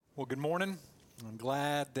Well, good morning. I'm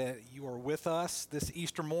glad that you are with us this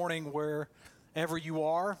Easter morning wherever you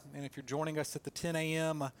are. And if you're joining us at the 10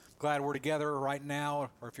 a.m., glad we're together right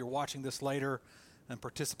now. Or if you're watching this later and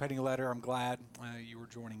participating later, I'm glad you are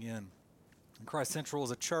joining in. And Christ Central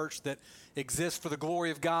is a church that exists for the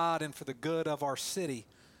glory of God and for the good of our city.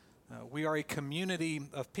 We are a community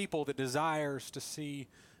of people that desires to see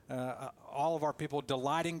all of our people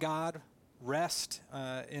delighting God, rest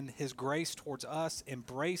in His grace towards us,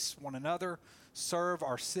 embrace one another, serve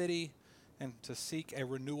our city, and to seek a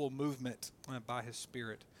renewal movement by His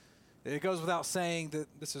Spirit. It goes without saying that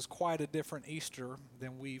this is quite a different Easter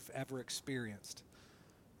than we've ever experienced.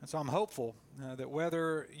 And so I'm hopeful that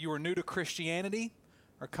whether you are new to Christianity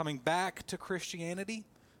or coming back to Christianity,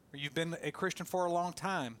 or you've been a Christian for a long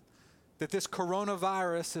time, that this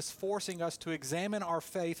coronavirus is forcing us to examine our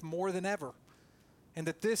faith more than ever. And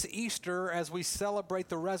that this Easter, as we celebrate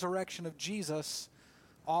the resurrection of Jesus,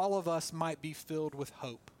 all of us might be filled with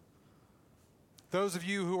hope. Those of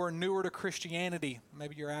you who are newer to Christianity,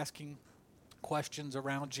 maybe you're asking questions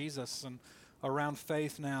around Jesus and around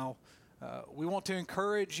faith now. We want to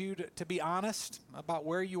encourage you to be honest about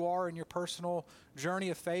where you are in your personal journey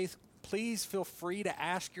of faith. Please feel free to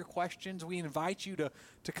ask your questions. We invite you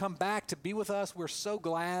to come back, to be with us. We're so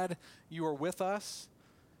glad you are with us.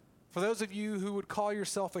 For those of you who would call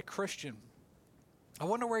yourself a Christian, I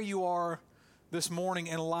wonder where you are this morning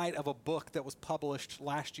in light of a book that was published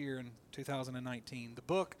last year in 2019. The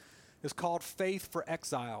book is called Faith for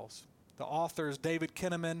Exiles. The authors David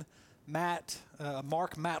Kinnaman,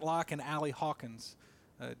 Mark Matlock, and Allie Hawkins.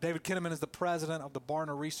 David Kinnaman is the president of the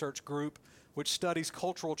Barna Research Group, which studies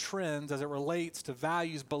cultural trends as it relates to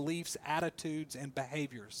values, beliefs, attitudes, and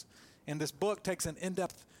behaviors. And this book takes an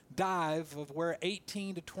in-depth dive of where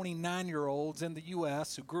 18 to 29-year-olds in the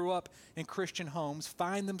U.S. who grew up in Christian homes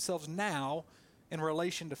find themselves now in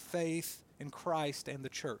relation to faith in Christ and the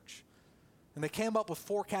church. And they came up with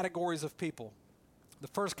 4 categories of people. The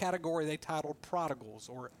first category they titled prodigals,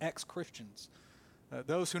 or ex-Christians,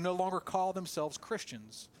 those who no longer call themselves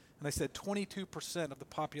Christians. And they said 22% of the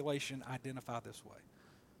population identify this way.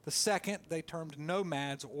 The second, they termed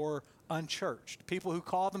nomads or unchurched, people who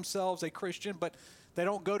call themselves a Christian, but they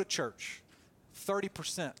don't go to church.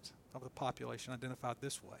 30% of the population identified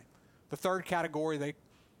this way. The third category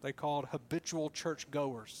they called habitual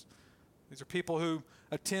churchgoers. These are people who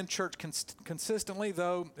attend church consistently,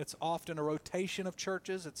 though it's often a rotation of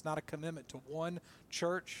churches. It's not a commitment to one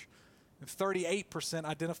church. And 38%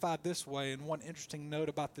 identified this way. And one interesting note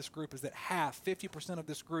about this group is that 50% of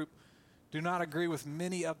this group, do not agree with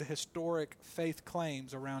many of the historic faith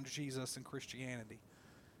claims around Jesus and Christianity.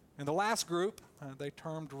 And the last group, they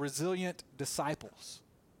termed resilient disciples.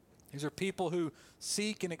 These are people who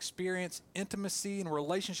seek and experience intimacy and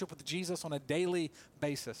relationship with Jesus on a daily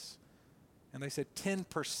basis. And they said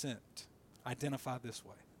 10% identify this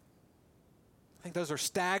way. I think those are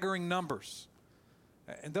staggering numbers.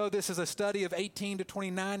 And though this is a study of 18 to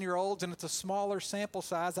 29-year-olds and it's a smaller sample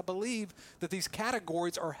size, I believe that these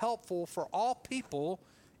categories are helpful for all people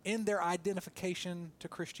in their identification to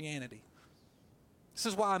Christianity. This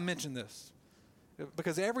is why I mention this.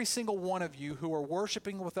 Because every single one of you who are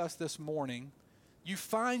worshiping with us this morning, you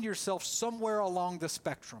find yourself somewhere along the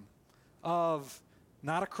spectrum of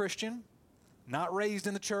not a Christian, not raised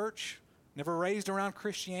in the church, never raised around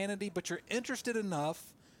Christianity, but you're interested enough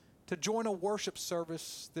to join a worship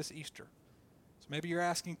service this Easter. So maybe you're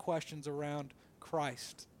asking questions around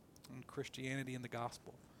Christ and Christianity and the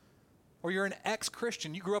gospel. Or you're an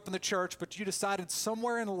ex-Christian. You grew up in the church, but you decided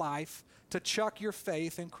somewhere in life to chuck your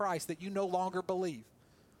faith in Christ that you no longer believe.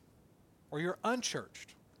 Or you're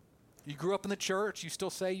unchurched. You grew up in the church. You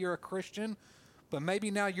still say you're a Christian, but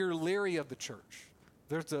maybe now you're leery of the church.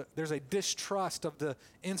 There's a distrust of the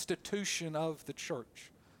institution of the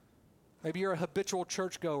church. Maybe you're a habitual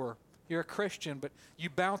churchgoer. You're a Christian, but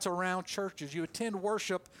you bounce around churches. You attend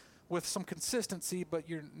worship with some consistency, but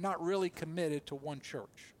you're not really committed to one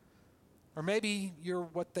church. Or maybe you're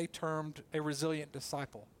what they termed a resilient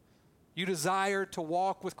disciple. You desire to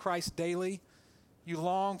walk with Christ daily. You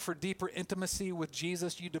long for deeper intimacy with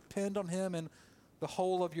Jesus. You depend on Him in the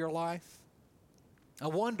whole of your life. I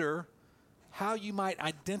wonder how you might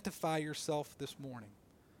identify yourself this morning.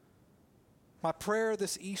 My prayer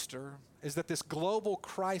this Easter is that this global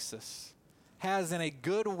crisis has in a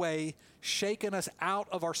good way shaken us out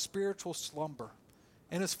of our spiritual slumber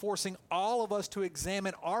and is forcing all of us to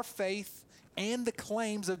examine our faith and the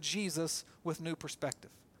claims of Jesus with new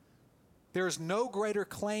perspective. There is no greater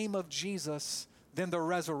claim of Jesus than the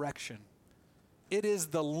resurrection. It is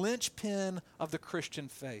the linchpin of the Christian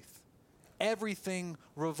faith. Everything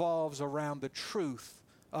revolves around the truth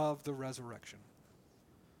of the resurrection.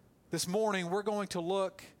 This morning, we're going to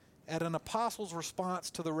look at an apostle's response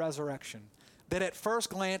to the resurrection. That at first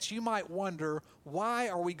glance, you might wonder, why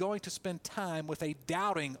are we going to spend time with a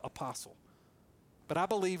doubting apostle? But I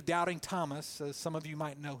believe doubting Thomas, as some of you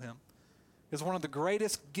might know him, is one of the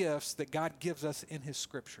greatest gifts that God gives us in his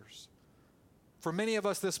scriptures. For many of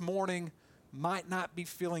us this morning might not be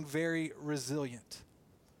feeling very resilient.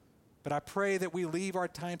 But I pray that we leave our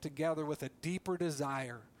time together with a deeper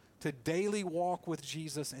desire to daily walk with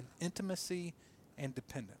Jesus in intimacy and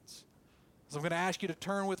dependence. So I'm going to ask you to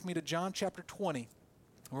turn with me to John chapter 20.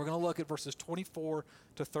 And we're going to look at verses 24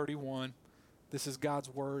 to 31. This is God's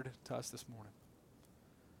word to us this morning.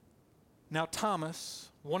 Now Thomas,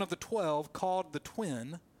 one of the 12, called the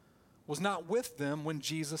twin, was not with them when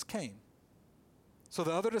Jesus came. So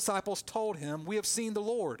the other disciples told him, "We have seen the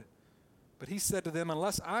Lord." But he said to them,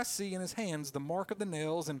 "Unless I see in his hands the mark of the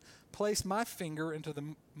nails, and place my finger into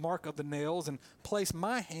the mark of the nails, and place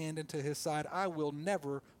my hand into his side, I will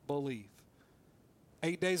never believe."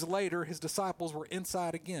 8 days later, his disciples were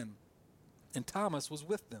inside again, and Thomas was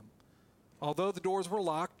with them. Although the doors were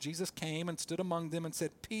locked, Jesus came and stood among them and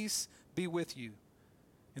said, "Peace be with you."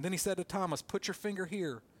 And then he said to Thomas, "Put your finger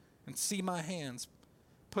here and see my hands.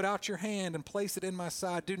 Put out your hand and place it in my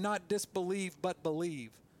side. Do not disbelieve, but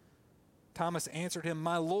believe." Thomas answered him,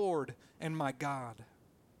 "My Lord and my God."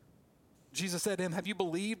 Jesus said to him, "Have you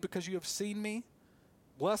believed because you have seen me?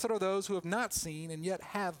 Blessed are those who have not seen and yet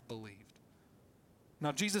have believed."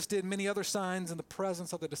 Now Jesus did many other signs in the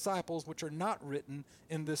presence of the disciples, which are not written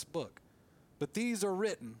in this book. But these are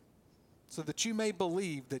written so that you may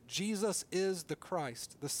believe that Jesus is the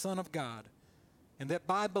Christ, the Son of God, and that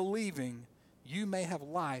by believing you may have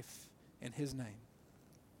life in his name.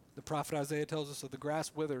 The prophet Isaiah tells us that the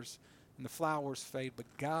grass withers and the flowers fade, but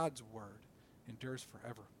God's word endures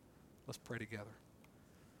forever. Let's pray together.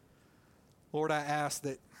 Lord, I ask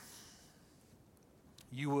that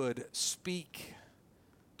you would speak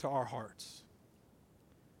to our hearts,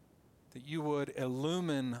 that you would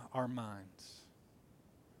illumine our minds,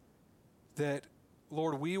 that,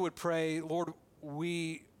 Lord, we would pray, Lord,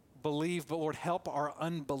 we believe, but Lord, help our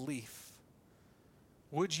unbelief.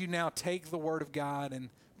 Would you now take the word of God and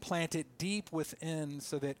plant it deep within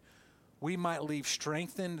so that we might leave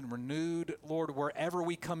strengthened and renewed, Lord, wherever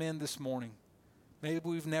we come in this morning. Maybe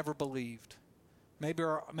we've never believed.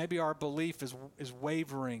 Maybe our belief is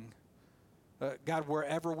wavering. God,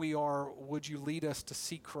 wherever we are, would you lead us to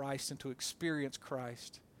see Christ and to experience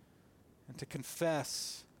Christ and to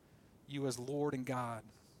confess you as Lord and God.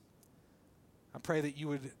 I pray that you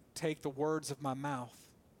would take the words of my mouth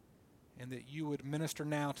and that you would minister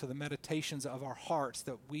now to the meditations of our hearts,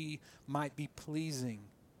 that we might be pleasing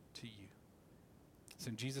to you. It's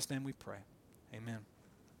in Jesus' name we pray. Amen.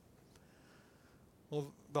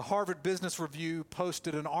 Well, the Harvard Business Review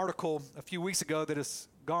posted an article a few weeks ago that has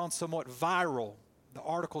gone somewhat viral. The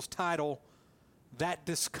article's title, "That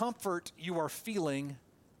Discomfort You Are Feeling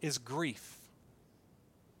is Grief."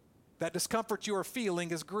 That discomfort you are feeling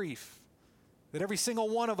is grief. That every single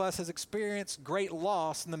one of us has experienced great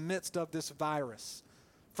loss in the midst of this virus.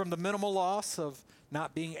 From the minimal loss of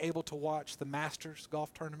not being able to watch the Masters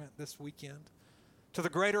golf tournament this weekend, to the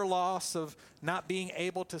greater loss of not being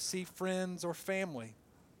able to see friends or family,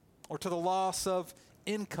 or to the loss of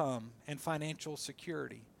income and financial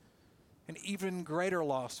security, an even greater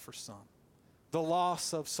loss for some, the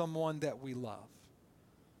loss of someone that we love.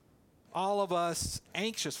 All of us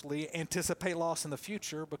anxiously anticipate loss in the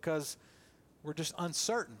future because we're just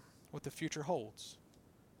uncertain what the future holds.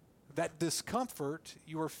 That discomfort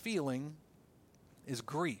you are feeling is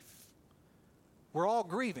grief. We're all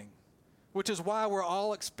grieving, which is why we're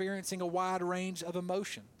all experiencing a wide range of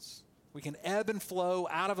emotions. We can ebb and flow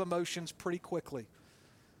out of emotions pretty quickly.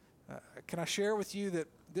 Can I share with you that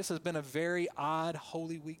this has been a very odd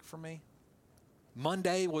Holy Week for me?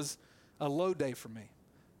 Monday was a low day for me.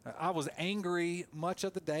 I was angry much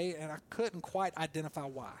of the day, and I couldn't quite identify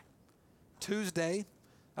why. Tuesday,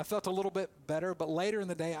 I felt a little bit better, but later in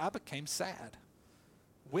the day, I became sad.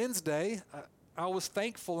 Wednesday, I was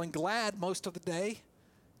thankful and glad most of the day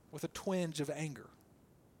with a twinge of anger.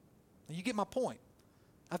 Now, you get my point.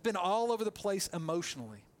 I've been all over the place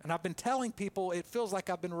emotionally, and I've been telling people it feels like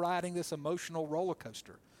I've been riding this emotional roller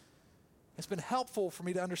coaster. It's been helpful for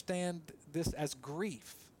me to understand this as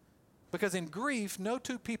grief, because in grief, no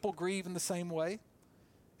two people grieve in the same way.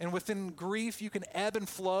 And within grief, you can ebb and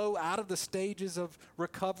flow out of the stages of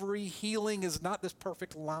recovery. Healing is not this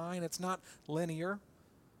perfect line. It's not linear.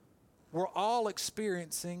 We're all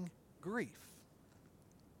experiencing grief.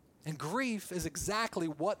 And grief is exactly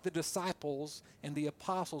what the disciples and the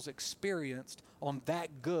apostles experienced on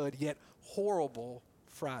that good yet horrible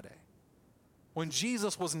Friday, when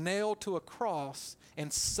Jesus was nailed to a cross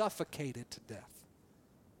and suffocated to death.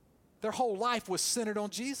 Their whole life was centered on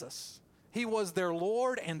Jesus. He was their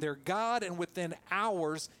Lord and their God, and within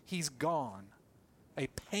hours, he's gone. A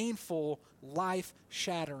painful,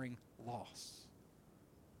 life-shattering loss.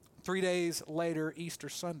 3 days later, Easter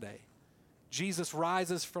Sunday, Jesus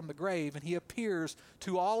rises from the grave and he appears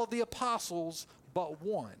to all of the apostles but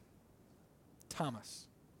one, Thomas.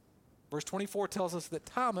 Verse 24 tells us that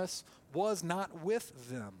Thomas was not with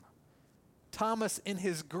them. Thomas, in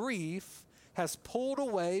his grief, has pulled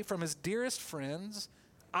away from his dearest friends,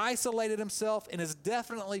 isolated himself, and is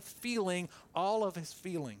definitely feeling all of his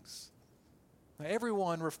feelings. Now,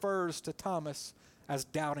 everyone refers to Thomas as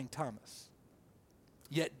Doubting Thomas.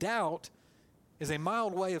 Yet doubt is a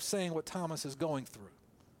mild way of saying what Thomas is going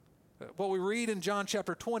through. What we read in John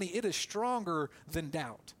chapter 20, it is stronger than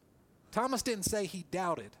doubt. Thomas didn't say he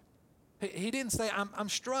doubted. He didn't say, I'm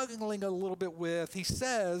struggling a little bit with. He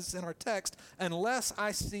says in our text, unless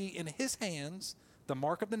I see in his hands the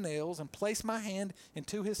mark of the nails and place my hand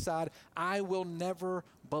into his side, I will never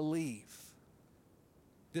believe.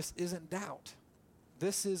 This isn't doubt.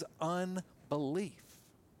 This is unbelief.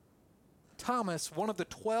 Thomas, one of the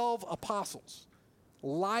 12 apostles,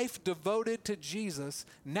 life devoted to Jesus,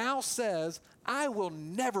 now says, I will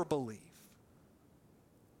never believe.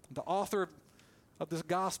 The author of this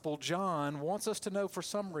gospel, John, wants us to know for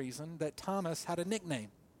some reason that Thomas had a nickname,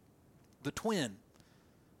 the twin.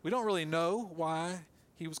 We don't really know why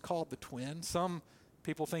he was called the twin. Some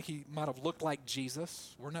people think he might have looked like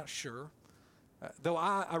Jesus. We're not sure. Though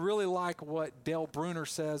I really like what Dale Bruner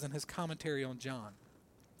says in his commentary on John.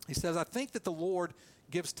 He says, I think that the Lord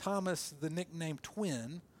gives Thomas the nickname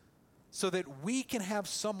twin so that we can have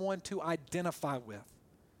someone to identify with.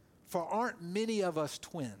 For aren't many of us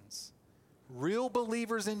twins, real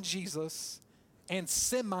believers in Jesus and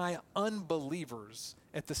semi-unbelievers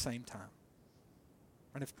at the same time?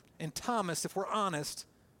 And in Thomas, if we're honest,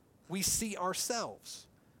 we see ourselves.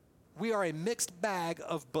 We are a mixed bag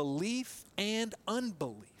of belief and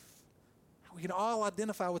unbelief. We can all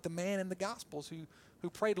identify with the man in the Gospels who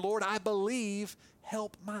prayed, Lord, I believe,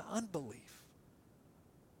 help my unbelief.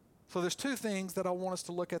 So there's two things that I want us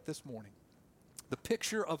to look at this morning. The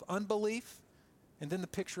picture of unbelief and then the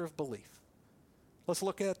picture of belief. Let's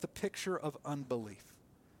look at the picture of unbelief.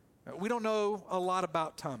 We don't know a lot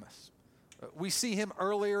about Thomas. We see him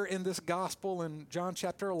earlier in this gospel in John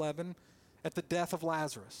chapter 11 at the death of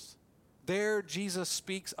Lazarus. There, Jesus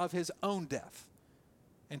speaks of his own death.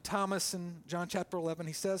 And Thomas in John chapter 11,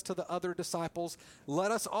 he says to the other disciples,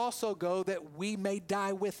 let us also go that we may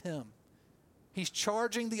die with him. He's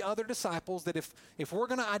charging the other disciples that if we're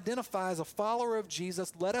going to identify as a follower of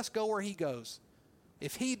Jesus, let us go where he goes.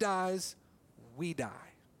 If he dies, we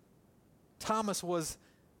die. Thomas was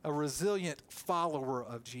a resilient follower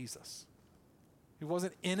of Jesus. He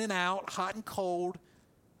wasn't in and out, hot and cold,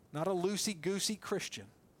 not a loosey-goosey Christian.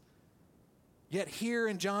 Yet here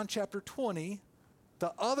in John chapter 20,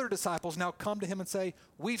 the other disciples now come to him and say,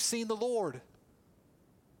 we've seen the Lord.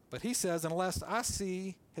 But he says, unless I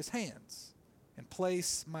see his hands and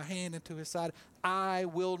place my hand into his side, I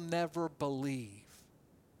will never believe.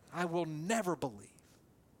 I will never believe.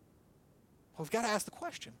 Well, we've got to ask the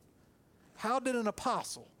question, how did an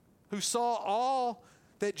apostle who saw all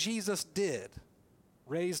that Jesus did,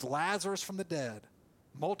 raised Lazarus from the dead,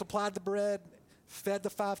 multiplied the bread, fed the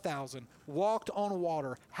 5,000, walked on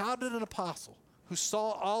water, how did an apostle who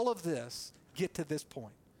saw all of this get to this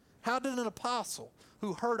point? How did an apostle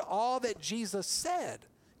who heard all that Jesus said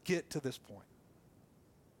get to this point?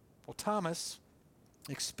 Well, Thomas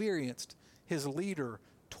experienced his leader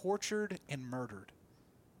tortured and murdered.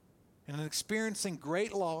 And in experiencing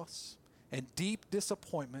great loss and deep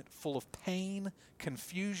disappointment, full of pain,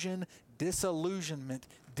 confusion, disillusionment,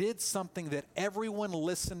 did something that everyone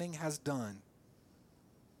listening has done.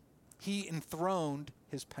 He enthroned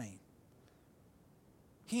his pain.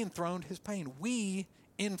 He enthroned his pain. We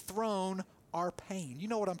enthrone our pain. You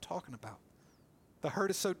know what I'm talking about. The hurt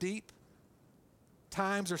is so deep.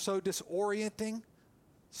 Times are so disorienting.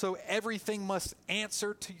 So everything must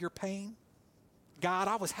answer to your pain. God,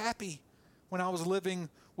 I was happy when I was living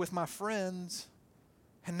with my friends.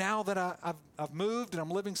 And now that I've moved and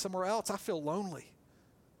I'm living somewhere else, I feel lonely.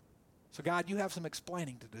 So God, you have some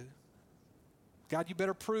explaining to do. God, you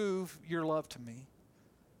better prove your love to me.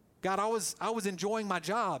 God, I was enjoying my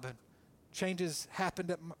job and changes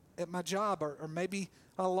happened at my job, or maybe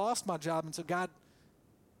I lost my job. And so God,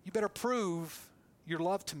 you better prove your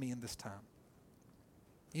love to me in this time.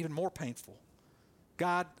 Even more painful.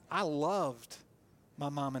 God, I loved my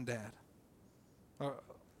mom and dad.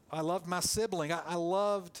 I loved my sibling. I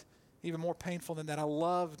loved, even more painful than that, I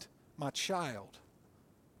loved my child.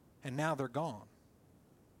 And now they're gone.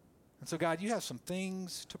 And so, God, you have some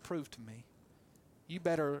things to prove to me. You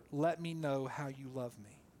better let me know how you love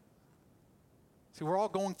me. See, we're all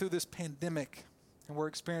going through this pandemic, and we're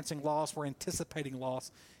experiencing loss, we're anticipating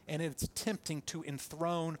loss, and it's tempting to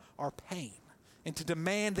enthrone our pain and to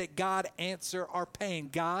demand that God answer our pain.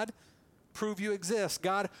 God, prove you exist.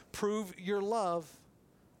 God, prove your love.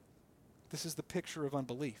 This is the picture of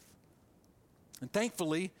unbelief. And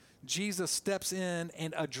thankfully, Jesus steps in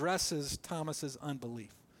and addresses Thomas's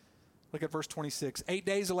unbelief. Look at verse 26. 8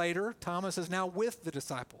 days later, Thomas is now with the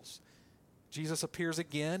disciples. Jesus appears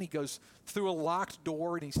again. He goes through a locked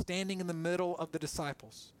door, and he's standing in the middle of the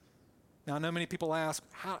disciples. Now, I know many people ask,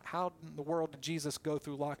 how in the world did Jesus go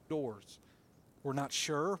through locked doors? We're not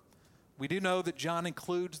sure. We do know that John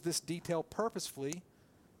includes this detail purposefully,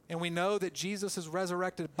 and we know that Jesus'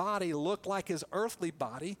 resurrected body looked like his earthly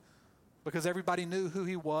body because everybody knew who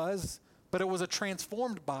he was, but it was a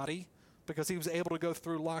transformed body because he was able to go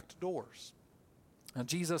through locked doors. Now,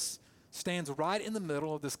 Jesus stands right in the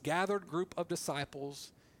middle of this gathered group of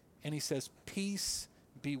disciples, and he says, "Peace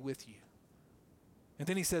be with you." And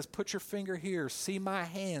then he says, "Put your finger here, see my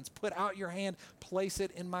hands, put out your hand, place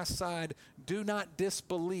it in my side. Do not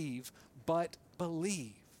disbelieve, but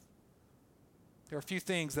believe." There are a few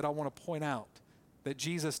things that I want to point out that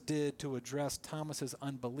Jesus did to address Thomas's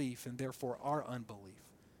unbelief and therefore our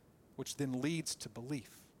unbelief, which then leads to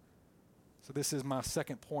belief. So this is my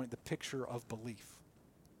second point, the picture of belief.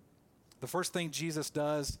 The first thing Jesus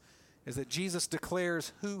does is that Jesus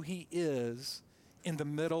declares who he is in the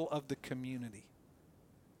middle of the community.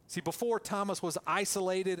 See, before Thomas was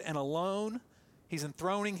isolated and alone, he's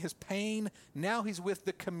enthroning his pain. Now he's with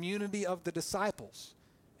the community of the disciples,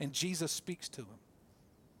 and Jesus speaks to him.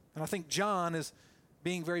 And I think John is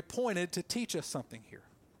being very pointed to teach us something here,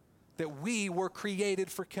 that we were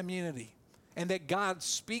created for community and that God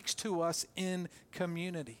speaks to us in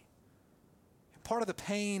community. And part of the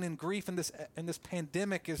pain and grief in this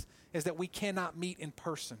pandemic is that we cannot meet in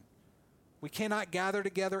person. We cannot gather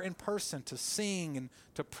together in person to sing and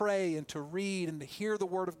to pray and to read and to hear the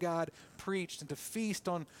word of God preached and to feast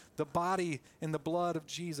on the body and the blood of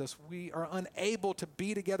Jesus. We are unable to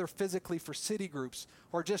be together physically for city groups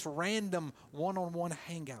or just random one-on-one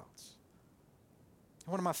hangouts.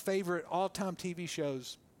 One of my favorite all-time TV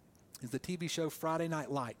shows is the TV show Friday Night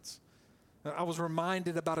Lights. I was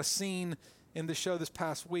reminded about a scene in the show this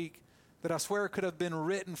past week that I swear could have been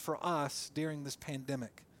written for us during this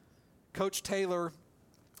pandemic. Coach Taylor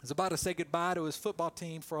is about to say goodbye to his football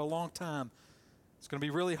team for a long time. It's going to be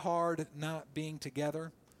really hard not being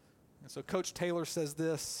together. And so Coach Taylor says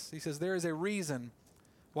this. He says, "There is a reason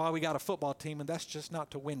why we got a football team, and that's just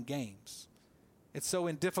not to win games. It's so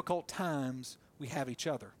in difficult times we have each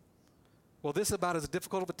other." Well, this is about as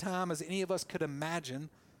difficult of a time as any of us could imagine.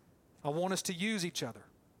 I want us to use each other.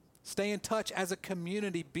 Stay in touch as a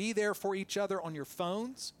community. Be there for each other on your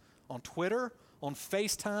phones, on Twitter, on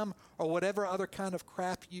FaceTime, or whatever other kind of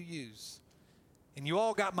crap you use. And you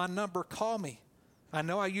all got my number. Call me. I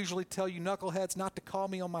know I usually tell you knuckleheads not to call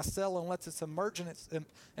me on my cell unless it's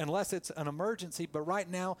an emergency, but right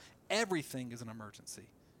now, everything is an emergency.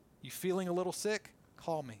 You feeling a little sick?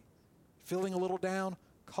 Call me. Feeling a little down?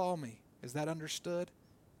 Call me. Is that understood?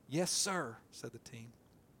 "Yes, sir," said the team.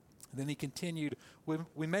 And then he continued,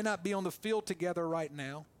 we may not be on the field together right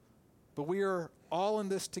now, but we are all in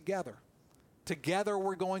this together. Together,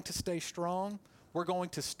 we're going to stay strong. We're going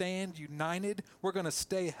to stand united. We're going to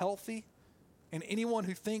stay healthy. And anyone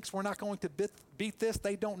who thinks we're not going to beat this,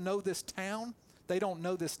 they don't know this town, they don't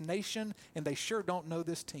know this nation, and they sure don't know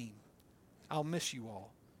this team. I'll miss you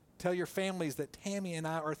all. Tell your families that Tammy and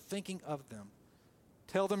I are thinking of them.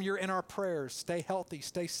 Tell them you're in our prayers. Stay healthy,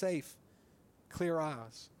 stay safe. Clear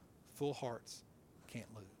eyes, full hearts,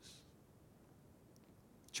 can't lose.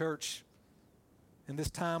 Church, in this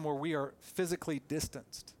time where we are physically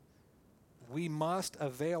distanced, we must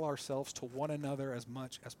avail ourselves to one another as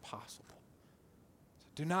much as possible. So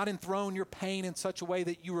do not enthrone your pain in such a way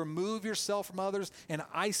that you remove yourself from others and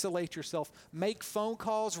isolate yourself. Make phone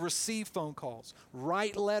calls, receive phone calls,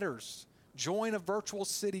 write letters, join a virtual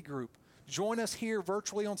city group, join us here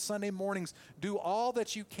virtually on Sunday mornings. Do all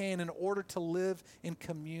that you can in order to live in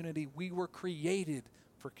community. We were created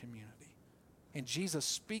for community, and Jesus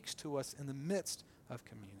speaks to us in the midst of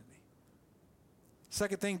community.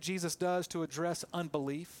 Second thing Jesus does to address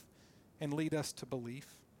unbelief and lead us to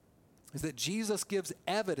belief is that Jesus gives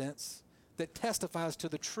evidence that testifies to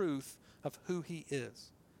the truth of who he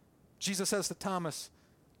is. Jesus says to Thomas,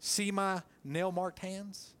 "See my nail-marked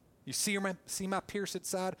hands? You see my pierced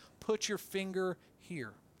side? Put your finger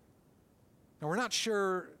here. Now, we're not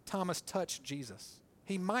sure Thomas touched Jesus.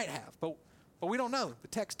 He might have, but we don't know. The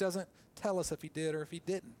text doesn't tell us if he did or if he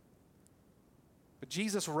didn't. But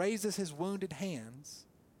Jesus raises his wounded hands,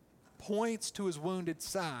 points to his wounded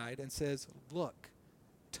side, and says, look,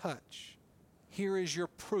 touch. Here is your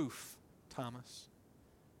proof, Thomas.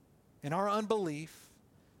 In our unbelief,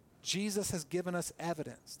 Jesus has given us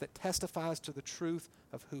evidence that testifies to the truth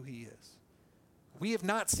of who he is. We have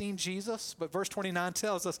not seen Jesus, but verse 29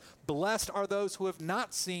 tells us, blessed are those who have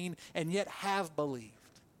not seen and yet have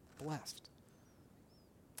believed. Blessed.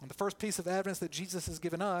 And the first piece of evidence that Jesus has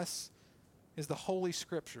given us is the Holy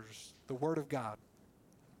Scriptures, the Word of God.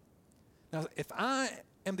 Now, if I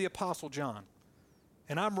am the Apostle John,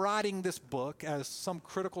 and I'm writing this book, as some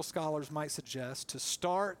critical scholars might suggest, to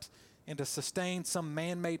start and to sustain some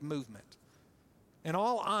man-made movement, in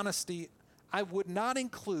all honesty, I would not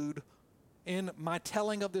include in my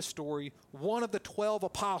telling of this story one of the 12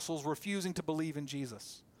 apostles refusing to believe in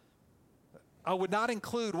Jesus. I would not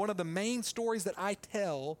include one of the main stories that I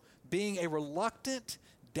tell being a reluctant,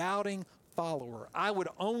 doubting follower. I would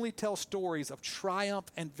only tell stories of triumph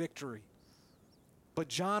and victory. But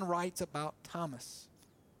John writes about Thomas,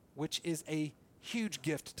 which is a huge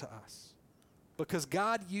gift to us, because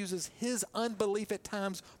God uses his unbelief at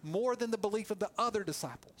times more than the belief of the other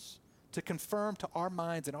disciples to confirm to our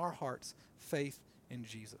minds and our hearts faith in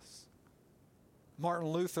Jesus. Martin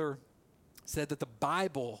Luther said that the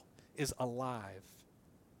Bible is alive.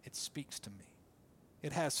 It speaks to me.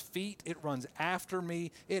 It has feet. It runs after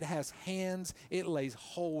me. It has hands. It lays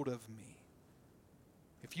hold of me.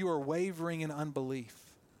 If you are wavering in unbelief,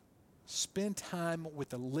 spend time with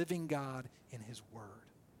the living God in his word,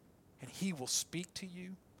 and he will speak to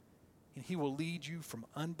you, and he will lead you from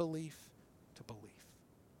unbelief to belief.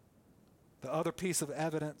 The other piece of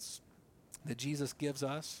evidence that Jesus gives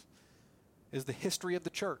us is the history of the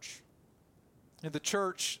church. And the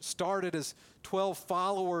church started as 12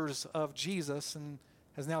 followers of Jesus and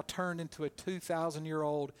has now turned into a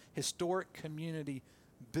 2,000-year-old historic community,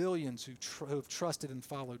 billions who have trusted and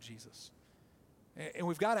followed Jesus. And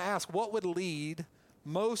we've got to ask, what would lead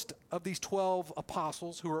most of these 12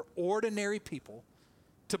 apostles, who are ordinary people,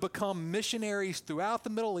 to become missionaries throughout the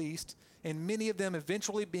Middle East, and many of them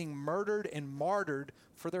eventually being murdered and martyred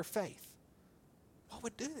for their faith? What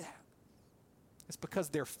would do that? It's because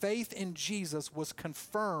their faith in Jesus was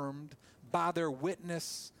confirmed by their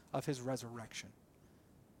witness of his resurrection.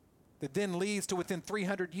 That then leads to, within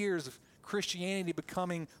 300 years of Christianity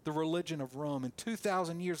becoming the religion of Rome. And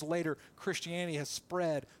 2,000 years later, Christianity has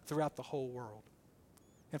spread throughout the whole world.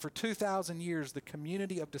 And for 2,000 years, the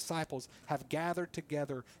community of disciples have gathered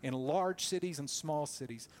together in large cities and small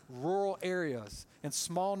cities, rural areas, in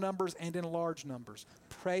small numbers and in large numbers,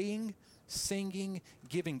 praying, singing,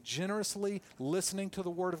 giving generously, listening to the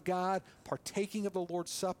Word of God, partaking of the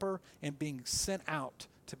Lord's Supper, and being sent out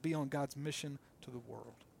to be on God's mission to the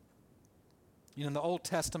world. You know, in the Old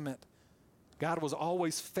Testament, God was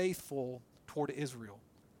always faithful toward Israel.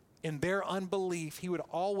 In their unbelief, he would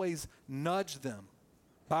always nudge them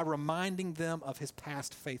by reminding them of his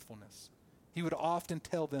past faithfulness. He would often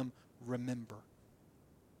tell them, remember.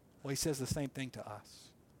 Well, he says the same thing to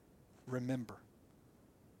us. Remember.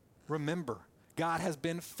 Remember. God has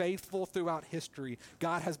been faithful throughout history.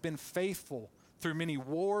 God has been faithful through many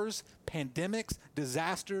wars, pandemics,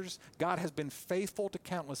 disasters. God has been faithful to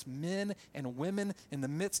countless men and women in the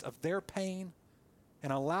midst of their pain,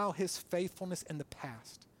 and allow his faithfulness in the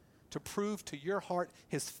past to prove to your heart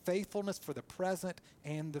his faithfulness for the present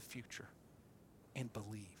and the future. And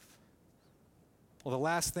believe. Well, the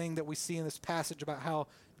last thing that we see in this passage about how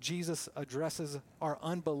Jesus addresses our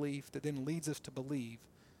unbelief that then leads us to believe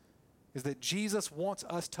is that Jesus wants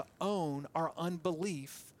us to own our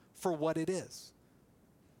unbelief for what it is.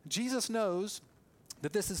 Jesus knows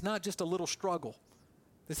that this is not just a little struggle.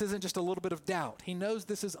 This isn't just a little bit of doubt. He knows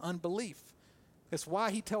this is unbelief. That's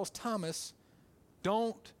why he tells Thomas,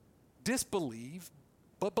 don't disbelieve,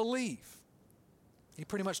 but believe. He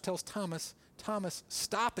pretty much tells Thomas,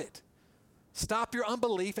 stop it. Stop your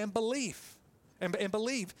unbelief and believe. And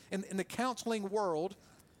believe. In the counseling world,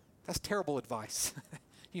 that's terrible advice.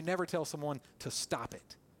 You never tell someone to stop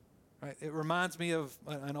it. Right? It reminds me of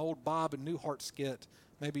an old Bob and Newhart skit.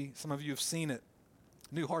 Maybe some of you have seen it.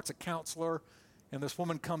 Newhart's a counselor, and this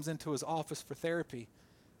woman comes into his office for therapy.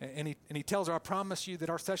 And he tells her, I promise you that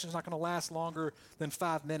our session's not going to last longer than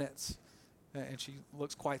 5 minutes. And she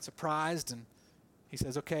looks quite surprised, and he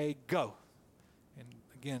says, okay, go. And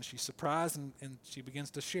again, she's surprised, and she begins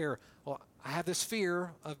to share, well, I have this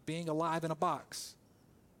fear of being alive in a box.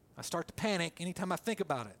 I start to panic anytime I think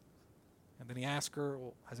about it. And then he asked her,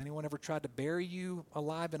 well, has anyone ever tried to bury you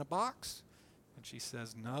alive in a box? And she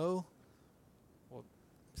says, no. Well,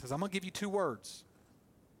 he says, I'm going to give you 2 words.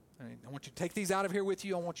 I want you to take these out of here with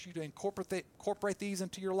you. I want you to incorporate these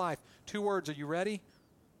into your life. 2 words. Are you ready?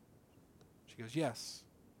 She goes, yes.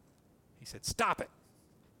 He said, stop it.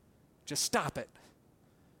 Just stop it.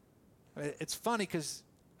 It's funny because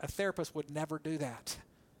a therapist would never do that.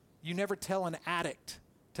 You never tell an addict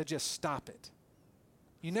to just stop it.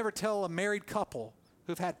 You never tell a married couple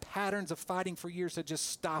who've had patterns of fighting for years to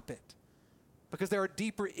just stop it, because there are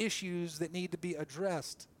deeper issues that need to be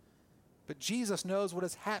addressed. But Jesus knows what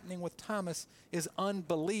is happening with Thomas is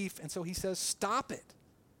unbelief, and so he says, stop it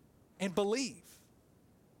and believe.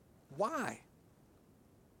 Why?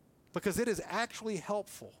 Because it is actually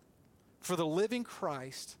helpful for the living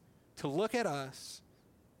Christ to look at us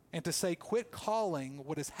and to say, quit calling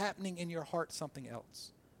what is happening in your heart something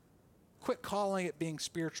else. Quit calling it being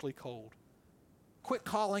spiritually cold. Quit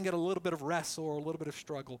calling it a little bit of wrestle or a little bit of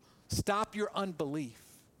struggle. Stop your unbelief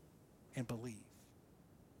and believe.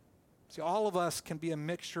 See, all of us can be a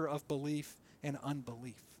mixture of belief and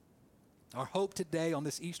unbelief. Our hope today on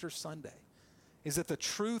this Easter Sunday is that the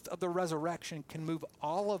truth of the resurrection can move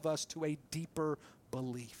all of us to a deeper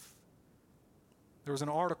belief. There was an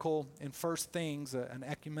article in First Things, an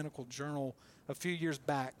ecumenical journal, a few years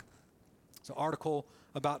back. It's an article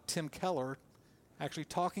about Tim Keller actually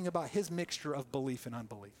talking about his mixture of belief and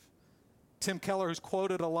unbelief. Tim Keller, who's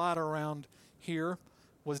quoted a lot around here,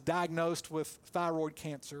 was diagnosed with thyroid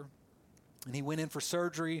cancer, and he went in for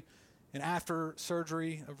surgery, and after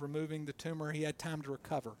surgery of removing the tumor, he had time to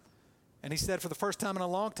recover. And he said for the first time in a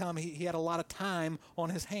long time, he had a lot of time on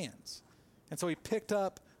his hands. And so he picked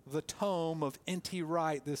up the tome of N.T.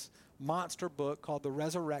 Wright, this monster book called The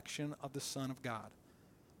Resurrection of the Son of God.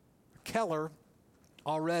 Keller,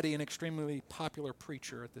 already an extremely popular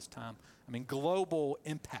preacher at this time, global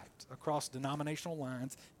impact across denominational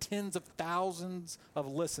lines, tens of thousands of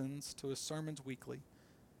listens to his sermons weekly,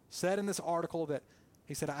 said in this article that,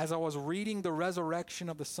 he said, as I was reading The Resurrection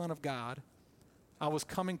of the Son of God, I was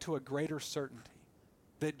coming to a greater certainty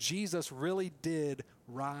that Jesus really did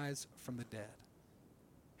rise from the dead.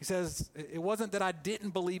 He says, it wasn't that I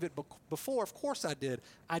didn't believe it before. Of course I did.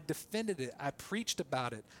 I defended it. I preached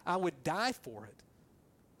about it. I would die for it.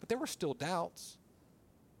 But there were still doubts.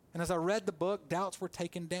 And as I read the book, doubts were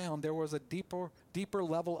taken down. There was a deeper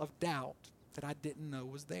level of doubt that I didn't know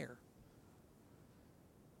was there.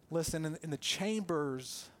 Listen, in the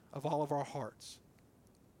chambers of all of our hearts,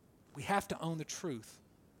 we have to own the truth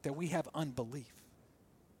that we have unbelief.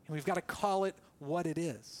 And we've got to call it what it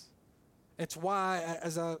is. It's why,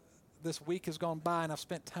 as this week has gone by and I've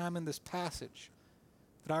spent time in this passage,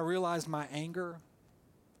 that I realized my anger,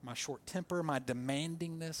 my short temper, my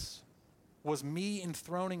demandingness was me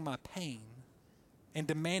enthroning my pain and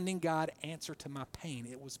demanding God answer to my pain.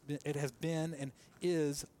 It has been and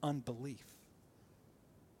is unbelief.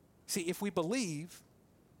 See, if we believe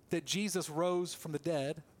that Jesus rose from the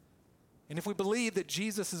dead, and if we believe that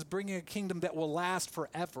Jesus is bringing a kingdom that will last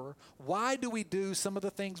forever, why do we do some of the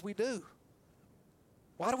things we do?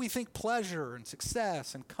 Why do we think pleasure and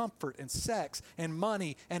success and comfort and sex and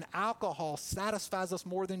money and alcohol satisfies us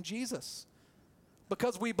more than Jesus?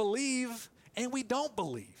 Because we believe and we don't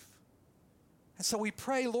believe. And so we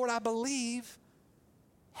pray, Lord, I believe,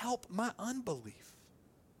 help my unbelief.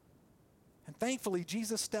 And thankfully,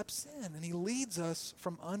 Jesus steps in and he leads us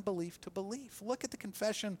from unbelief to belief. Look at the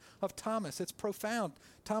confession of Thomas. It's profound.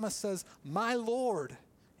 Thomas says, my Lord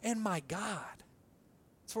and my God.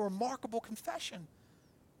 It's a remarkable confession.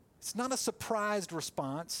 It's not a surprised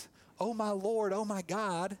response. Oh, my Lord, oh, my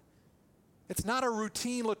God. It's not a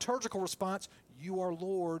routine liturgical response. You are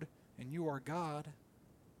Lord and you are God.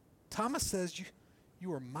 Thomas says,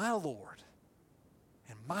 you are my Lord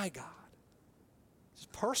and my God. It's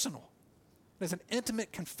personal. It's an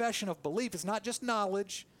intimate confession of belief. It's not just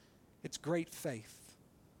knowledge. It's great faith.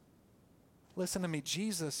 Listen to me.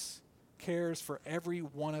 Jesus cares for every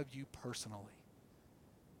one of you personally.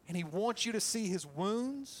 And he wants you to see his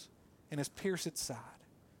wounds and his pierced side.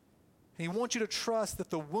 And he wants you to trust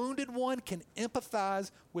that the wounded one can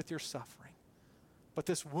empathize with your suffering. But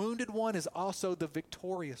this wounded one is also the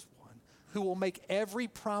victorious one who will make every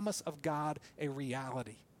promise of God a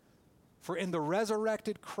reality. For in the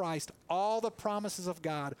resurrected Christ, all the promises of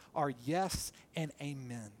God are yes and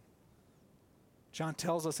amen. John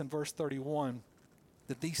tells us in verse 31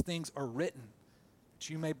 that these things are written that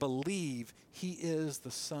you may believe he is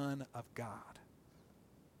the Son of God.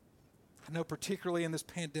 I know particularly in this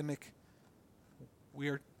pandemic, we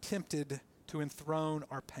are tempted to enthrone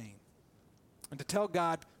our pain and to tell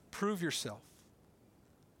God, prove yourself.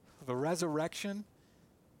 The resurrection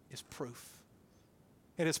is proof.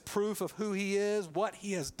 It is proof of who he is, what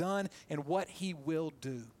he has done, and what he will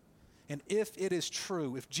do. And if it is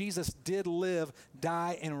true, if Jesus did live,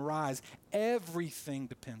 die, and rise, everything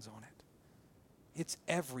depends on it. It's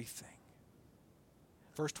everything.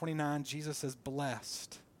 Verse 29, Jesus says,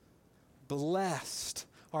 blessed. Blessed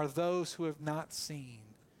are those who have not seen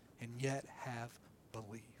and yet have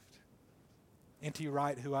believed. N.T.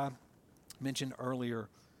 Wright, who I mentioned earlier,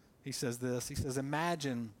 he says this. He says,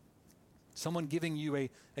 imagine someone giving you a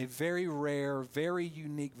very rare, very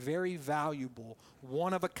unique, very valuable,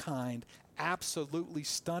 one-of-a-kind, absolutely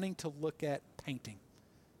stunning to look at painting.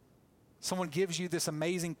 Someone gives you this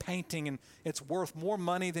amazing painting and it's worth more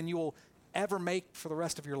money than you will ever make for the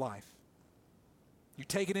rest of your life. You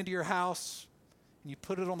take it into your house and you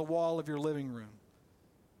put it on the wall of your living room.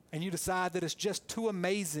 And you decide that it's just too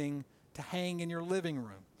amazing to hang in your living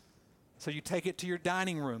room. So you take it to your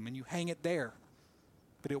dining room and you hang it there.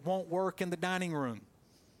 But it won't work in the dining room.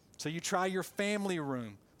 So you try your family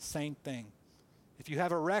room, same thing. If you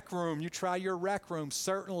have a rec room, you try your rec room.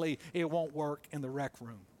 Certainly it won't work in the rec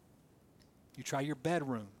room. You try your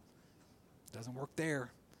bedroom. Doesn't work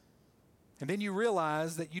there. And then you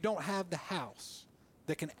realize that you don't have the house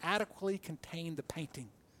that can adequately contain the painting.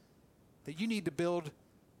 That you need to build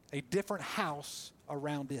a different house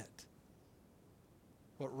around it.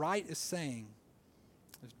 What Wright is saying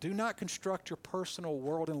is do not construct your personal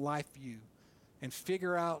world and life view and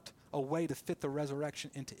figure out a way to fit the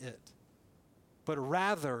resurrection into it. But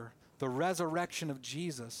rather, the resurrection of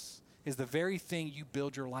Jesus is the very thing you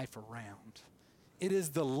build your life around. It is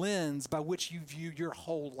the lens by which you view your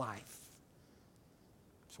whole life.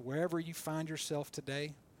 So wherever you find yourself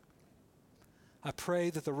today, I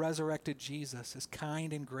pray that the resurrected Jesus is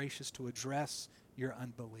kind and gracious to address your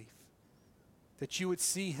unbelief. That you would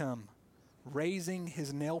see him raising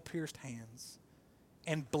his nail-pierced hands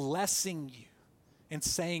and blessing you and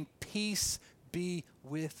saying, peace be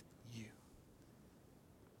with you.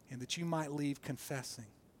 And that you might leave confessing,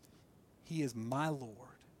 he is my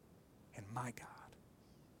Lord and my God.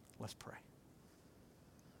 Let's pray.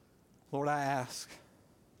 Lord, I ask that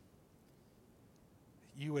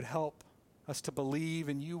you would help us to believe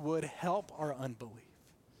and you would help our unbelief.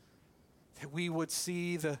 That we would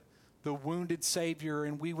see the wounded Savior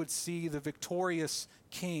and we would see the victorious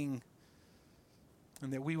King,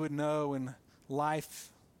 and that we would know in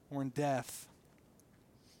life or in death,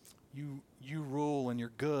 you rule and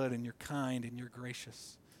you're good and you're kind and you're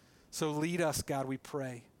gracious. So lead us, God, we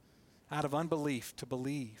pray, out of unbelief to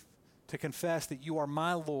believe, to confess that you are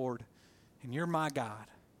my Lord and you're my God.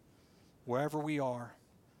 Wherever we are,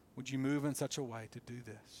 would you move in such a way to do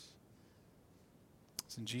this?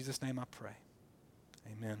 It's in Jesus' name I pray.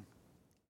 Amen.